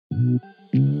Fore.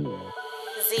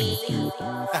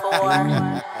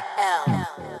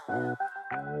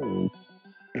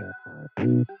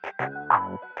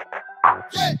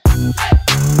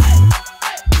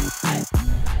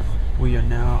 We are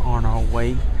now on our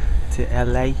way to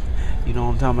LA. You know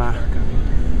what I'm talking about?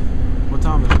 What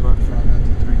time is it, bro? 5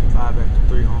 after 3. 5 after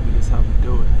 3, homie. That's how we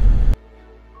do it.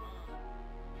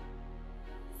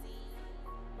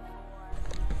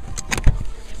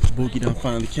 Boogie done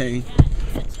finally came.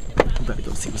 We better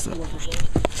go see what's up.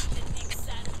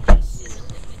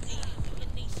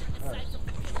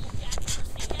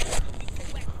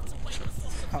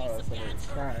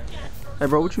 Hey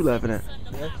bro, what you laughing at?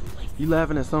 You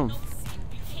laughing at something?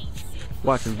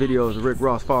 Watching videos of Rick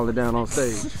Ross falling down on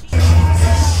stage.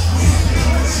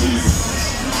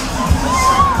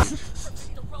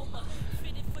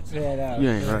 You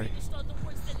ain't right.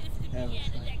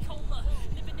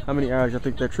 How many hours y'all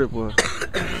think that trip was?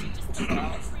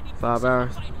 5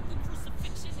 hours?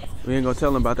 We ain't gonna tell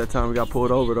him about that time we got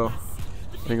pulled over though.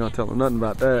 We ain't gonna tell him nothing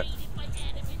about that.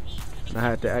 And I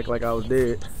had to act like I was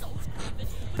dead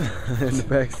in the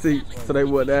back seat so they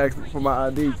wouldn't ask me for my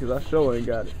ID because I sure ain't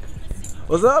got it.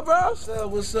 What's up, bro?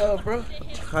 What's up, bro?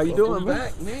 How you doing, man?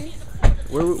 Back, man.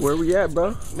 Where we at,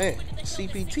 bro? Man,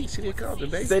 CPT, City of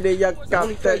Compton, baby. Say that y'all got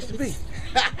the place to be.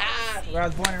 Where I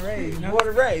was born and raised, you know? Born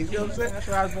and raised, you know what I'm saying? That's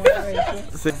where I was born and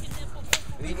raised.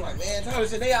 And he was like, man, Tyler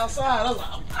said they outside. I was like,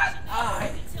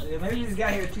 alright. Yeah, maybe we just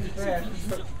got here too fast.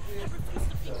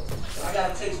 I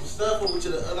gotta take some stuff over to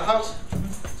the other house,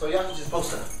 so y'all can just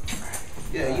post up.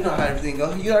 Yeah, you know how everything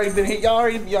goes. You already been here.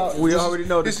 We already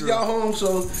know this is y'all home, so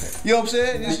you know what I'm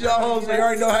saying. This is y'all home, so you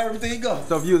already know how everything goes.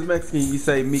 So if you was Mexican, you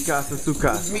say mi casa, su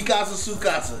casa. Mi casa, su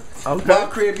casa. Okay. My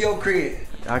crib, your crib.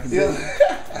 I can do it.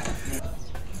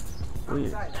 We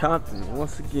in Compton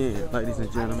once again, ladies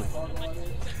and gentlemen.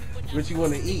 What you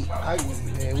want to eat?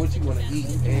 Man, what you want to eat,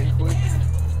 man?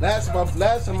 Last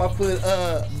time I put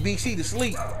BC to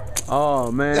sleep.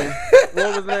 Oh man,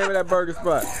 what was the name of that burger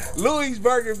spot? Louis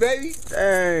Burger, baby.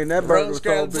 Dang, that burger was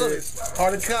so big.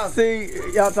 Hard to count. See,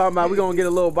 y'all talking about we gonna get a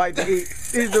little bite to eat.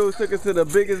 These dudes took us to the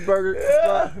biggest burger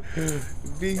spot.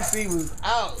 BC was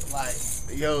out like,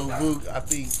 yo, Book, I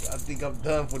think I'm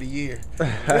done for the year.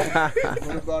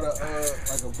 What about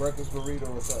like a breakfast burrito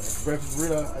or something? Breakfast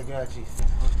burrito, I got you.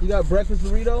 You got breakfast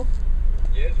burrito?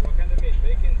 Yes, what kind of meat?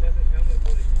 Bacon, sausage, ham, or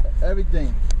pork?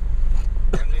 Everything.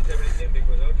 Ham means everything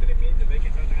because out to the meat, the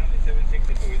bacon, sausage, ham is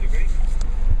 762. Is it great?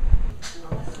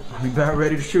 We about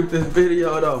ready to shoot this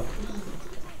video though.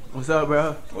 What's up,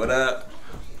 bro? What up?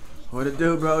 What it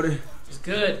do, Brody? It's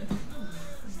good.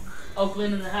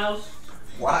 Oakland in the house.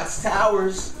 Watts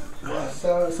Towers.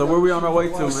 So where we on our way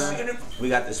to, man? We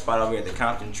got this spot over here at the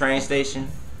Compton train station.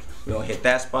 We're gonna hit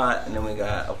that spot, and then we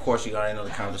got, of course, you already know the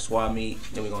Compton swap meet.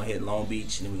 Then we're gonna hit Long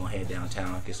Beach, and then we're gonna head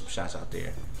downtown, get some shots out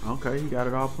there. Okay, you got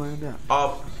it all planned out.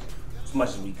 All as much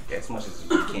as we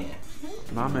can.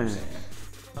 My man.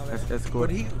 That's cool.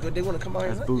 But they want to come out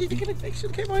here. They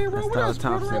should have came out here and run with us.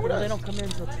 They don't come in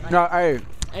until tonight. No, hey.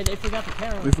 Hey, they forgot the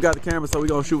camera. We forgot the camera, so we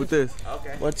gonna shoot with this.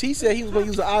 Okay. Well, T said he was gonna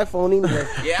use an iPhone anyway.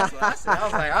 Yeah, that's what I said. I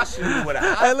was like, I'll shoot it with an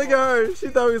iPhone. Hey, look at her. She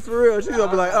thought it was for real. She's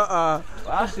gonna be like, Well,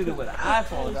 I'll shoot it with an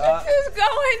iPhone, dog. It's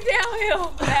going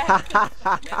downhill fast.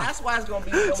 Man, that's why it's gonna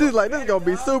be so She's like, this is gonna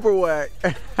be super whack.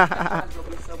 It's gonna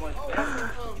be so much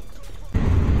better.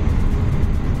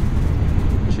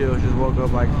 Chill just woke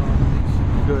up like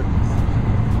good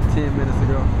 10 minutes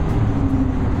ago.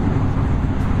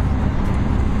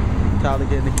 Tyler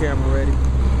getting the camera ready.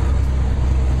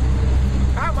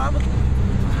 Hi, mama.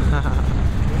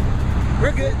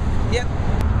 We're good. Yep.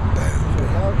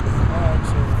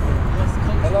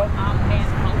 Hello?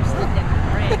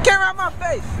 The camera on my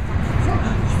face.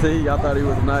 See, y'all thought he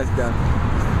was a nice guy.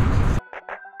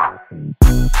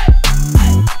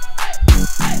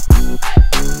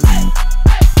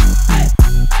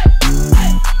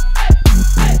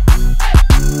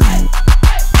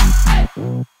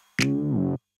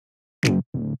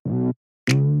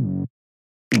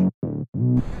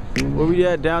 Where we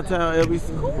at? Downtown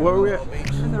LBC? Where we at?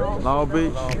 Long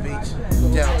Beach. Long Beach.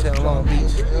 Downtown Long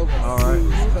Beach. All right.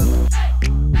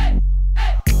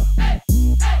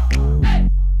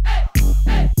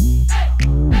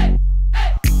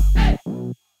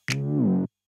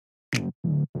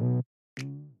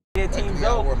 Yeah, team's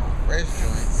over.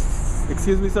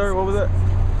 Excuse me, sir. What was that?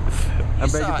 You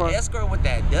saw an escort with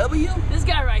that W? This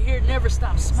guy right here never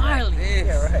stops smiling.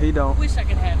 Yeah, right. He don't. Wish I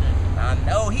could have that. I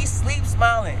know. He sleeps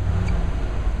smiling.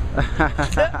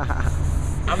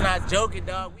 I'm not joking,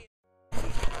 dog.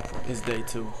 It's day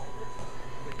 2.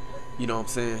 You know what I'm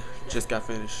saying? Just got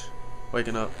finished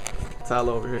waking up.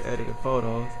 Tyler over here editing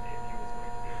photos.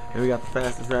 And we got the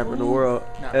fastest rapper in the world,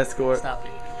 Escort. Stop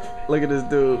it. Look at this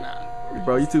dude. Nah.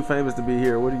 Bro, you too famous to be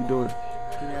here. What are you doing?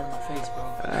 Get it out of my face, bro.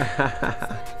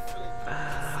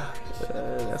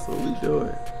 That's what we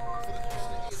doing.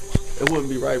 It wouldn't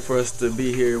be right for us to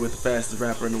be here with the fastest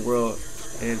rapper in the world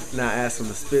and not ask him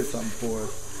to spit something for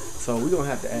us. So we're gonna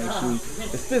have to ask you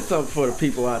to spit something for the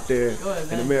people out there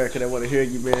in America that want to hear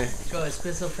you, man. Go ahead,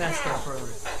 spit so fast there for him.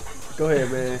 Go ahead,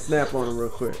 man. Snap on him real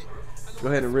quick. Go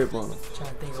ahead and rip on him. I'm trying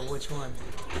to think of which one.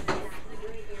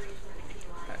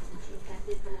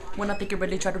 When I think you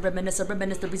really try to reminisce the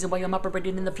reason why I'm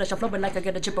operating in the flesh. I'm flowing like I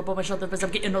got a chip up on my shoulder as I'm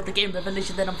getting all the game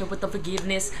revelation that I'm filled with the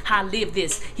forgiveness. How I live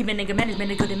this. He been nigga manage, man,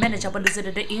 they couldn't manage. I will lose it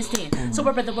at the instant. So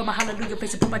I'd rather wear my hallelujah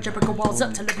face and put my Jericho walls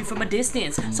up to love you from a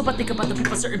distance. So I think about the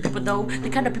people, certain people though. The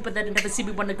kind of people that never see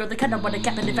me wanna grow. The kind of wanna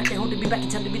cap, and in fact they holding me back and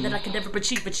telling me that I can never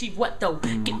achieve. Achieve what though?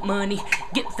 Get money,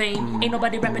 get fame. Ain't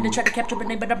nobody rapping to try to capture a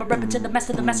name, but I'm a rapper to the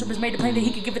master. The master has made a plan that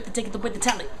he can give it to take it away the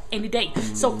talent any day.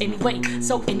 So anyway,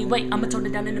 I'ma tone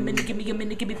it down in a minute. Give me a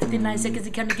minute. Give me 59 seconds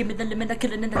and kinda give me the limit. I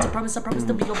kill it and that's a promise. I promise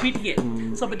to be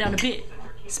obedient. Slow it down a bit.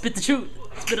 Spit the truth.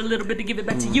 Spit a little bit to give it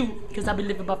back to you. Cause I be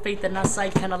living by faith and I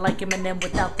sight kinda like Eminem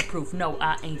without the proof. No,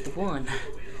 I ain't the one.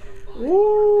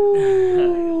 Ooh.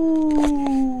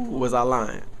 Was I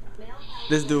lying?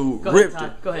 This dude ripped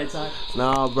it. Go ahead, Todd.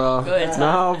 Nah, bro. Go ahead, Todd.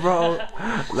 Nah, bro.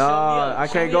 Nah, I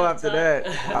can't go after that.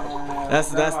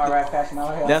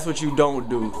 That's what you don't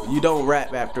do. You don't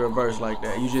rap after a verse like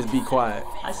that. You just be quiet.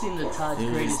 I seen the Todd's You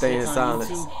greatest just stay in hits on silence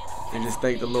YouTube. and just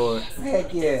thank the Lord.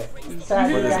 Heck yeah.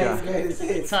 Todd's greatest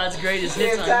hits on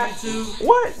YouTube.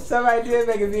 What? Somebody did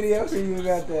make a video for you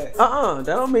about that. That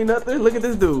don't mean nothing. Look at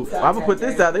this dude. I'm gonna put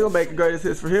this out. They gonna make the greatest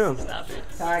hits for him. Stop it.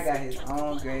 Todd got his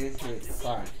own greatest hits.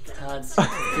 Sorry. Todd's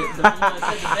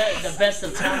the best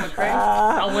of Tom McCray.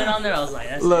 I went on there. I was like,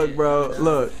 that's Look, it. bro.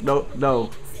 Look. No.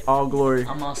 All glory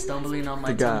I'm all stumbling on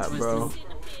my to tongue God, twisting. bro.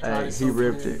 Hey, is he so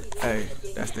ripped good. it. Hey,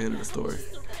 that's the end of the story.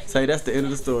 Say that's the end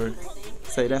of the story.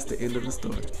 Say that's the end of the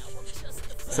story.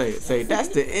 Say it. Say that's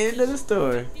the end of the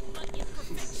story.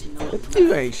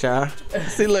 You ain't shy.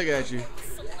 See, look at you.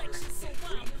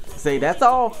 Say that's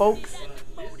all, folks.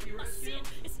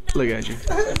 Look at you.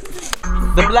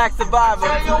 The Black Survivor.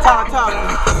 Tom.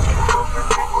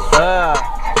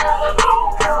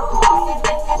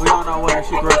 We don't know where to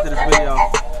shoot the rest of this video.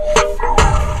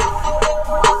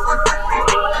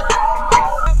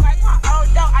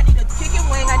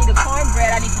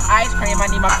 Cornbread, I need some ice cream,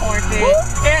 I need my corn fed.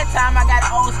 Every time I got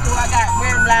old school, I got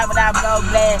red and black without blow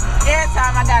blast. Every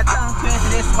time I got tongue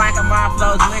twisted, this swank of my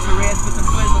flows, licorice with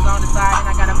some twizzlers on the side, and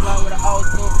I got a blow with an old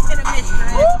school and a mixture.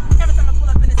 Every time I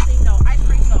pull up in the scene, though, ice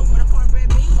cream though, with a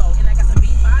cornbread bimbo, and I got some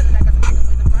bean pies, and I got some chicken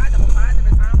wings and fries, double pies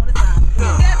every time on the side.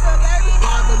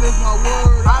 Bible is my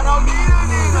word. I don't need a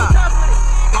Nina.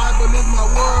 Bible is my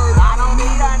word. I don't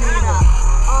need a Nina.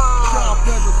 Sharp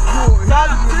as a sword.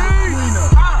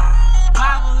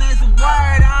 Bible is the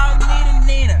word, I don't need a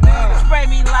Nina. Spray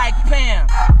me like Pam.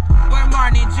 Where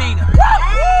Martin and Gina. If I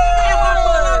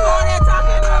pull up on that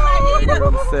talking like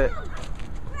On the set.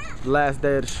 Last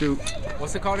day of the shoot.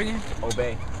 What's it called again?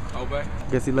 Obey.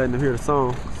 Guess he letting them hear the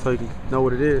song so he can know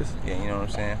what it is. Yeah, you know what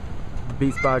I'm saying?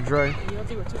 Beats by Dre.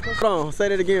 Hold on, say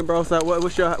that again, bro. So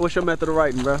what's your method of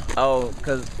writing, bro? Oh,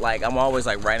 cause like I'm always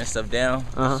like writing stuff down.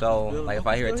 So like if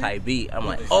I hear a tight beat, I'm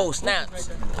like, oh snaps.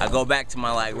 I go back to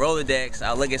my like Rolodex.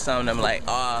 I'll look at something. I'm like,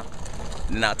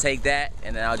 then I'll take that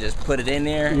and then I'll just put it in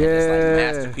there. Yeah. And just like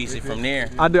masterpiece it from there.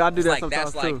 I do that like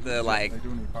sometimes that's too. like the like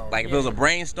if it was a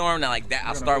brainstorm, now like that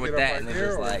I'll start with that and then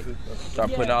just like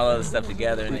start putting all other stuff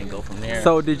together and then go from there.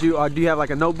 So do you have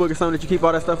like a notebook or something that you keep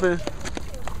all that stuff in?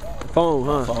 Phone,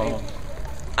 huh? Phone.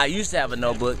 I used to have a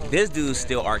notebook. This dude's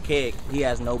still archaic. He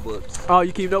has notebooks. Oh,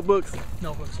 you keep notebooks?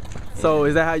 Notebooks. So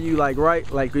is that how you like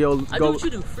write? Like you'll I do what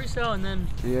you do, freestyle and then.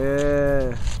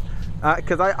 Yeah.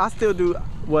 Cause I still do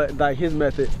what like his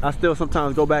method. I still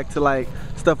sometimes go back to like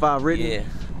stuff I've written. Yeah.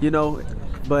 You know,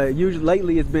 but usually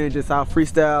lately it's been just I'll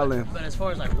freestyle and. But as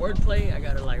far as like wordplay, I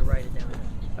gotta like write it down.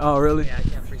 Oh really? Yeah, I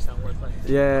can't freestyle wordplay.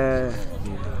 Yeah.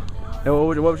 And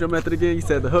what was your method again? You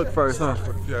said the hook first, huh?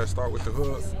 Yeah, start with the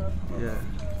hook. Yeah.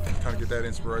 Kind of get that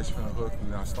inspiration from the hook,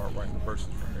 and then I start writing the verses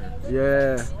from there.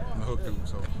 Yeah. And the hook dude,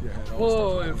 so yeah.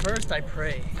 Whoa, and first I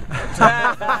pray.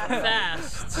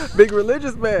 Fast. Big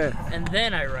religious man. And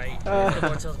then I write. The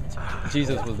Lord tells me to.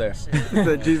 Jesus was there. He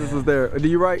said Jesus was there. Do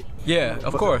you write? Yeah,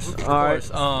 of course. Of course.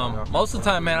 Most of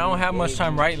the time, man, I don't have much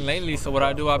time writing lately, so what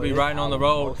I do, I'll be riding on the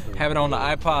road, have it on the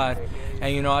iPod,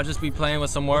 and you know, I'll just be playing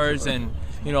with some words and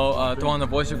you know, throw on the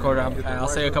voice recorder and I'll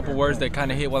say a couple words that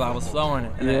kind of hit while I was flowing,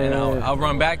 and I'll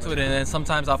run back to it, and then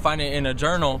sometimes I'll find it in a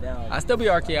journal. I still be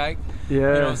archaic, You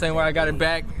know what I'm saying? Where I got it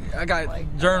back. I got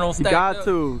journals stacked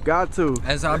up. Got to.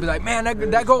 And so I'll be like, man,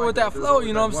 that go with that flow.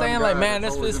 You know what I'm saying? Like, man,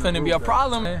 this is finna be a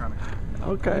problem, man.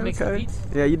 Okay.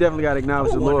 Yeah, you definitely gotta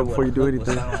acknowledge the Lord before you do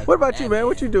anything. What about you, man?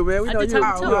 What you do, man? We know you.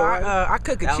 I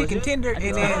cook a chicken tender,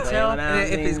 and then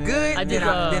if it's good,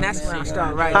 then that's when I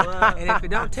start writing. And if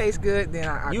it don't taste good, then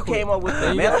I You quit. came up with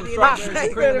the melody. If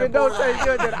it don't taste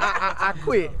good, then I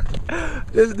quit.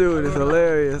 This dude is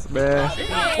hilarious, man.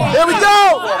 Here we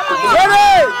go!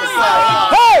 Ready?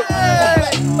 Hey!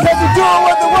 Cause you're doing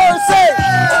what the word say!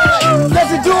 Cause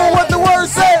you're doing what the word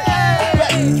say!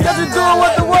 Cause you're doing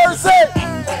what the word say!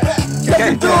 Cause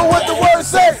you're doing what the word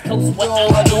say! Doing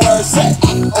what the word say!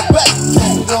 Doing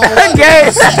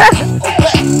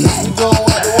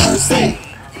what the word say!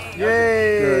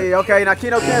 Yay! Okay, now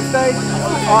Keno Camp stay.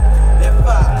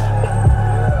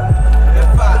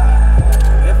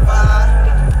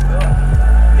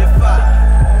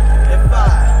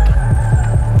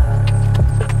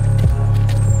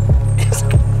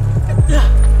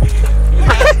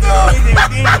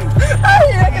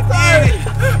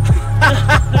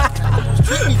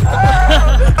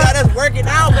 Got us working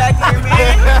out back here,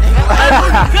 man.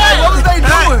 What was they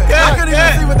doing? I couldn't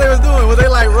even see what they was doing. Was they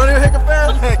like running hecka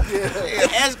fast? The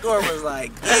escort was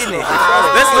like, getting it.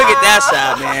 Let's look at that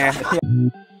shot, man.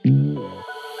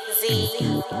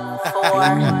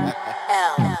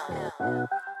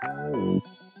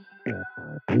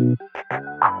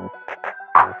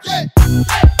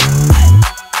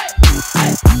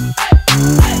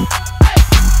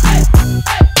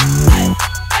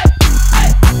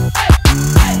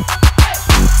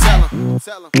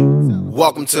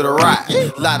 Welcome to the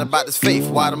ride. Lied about this faith,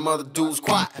 why the mother dudes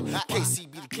quiet. KC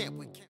be the camp we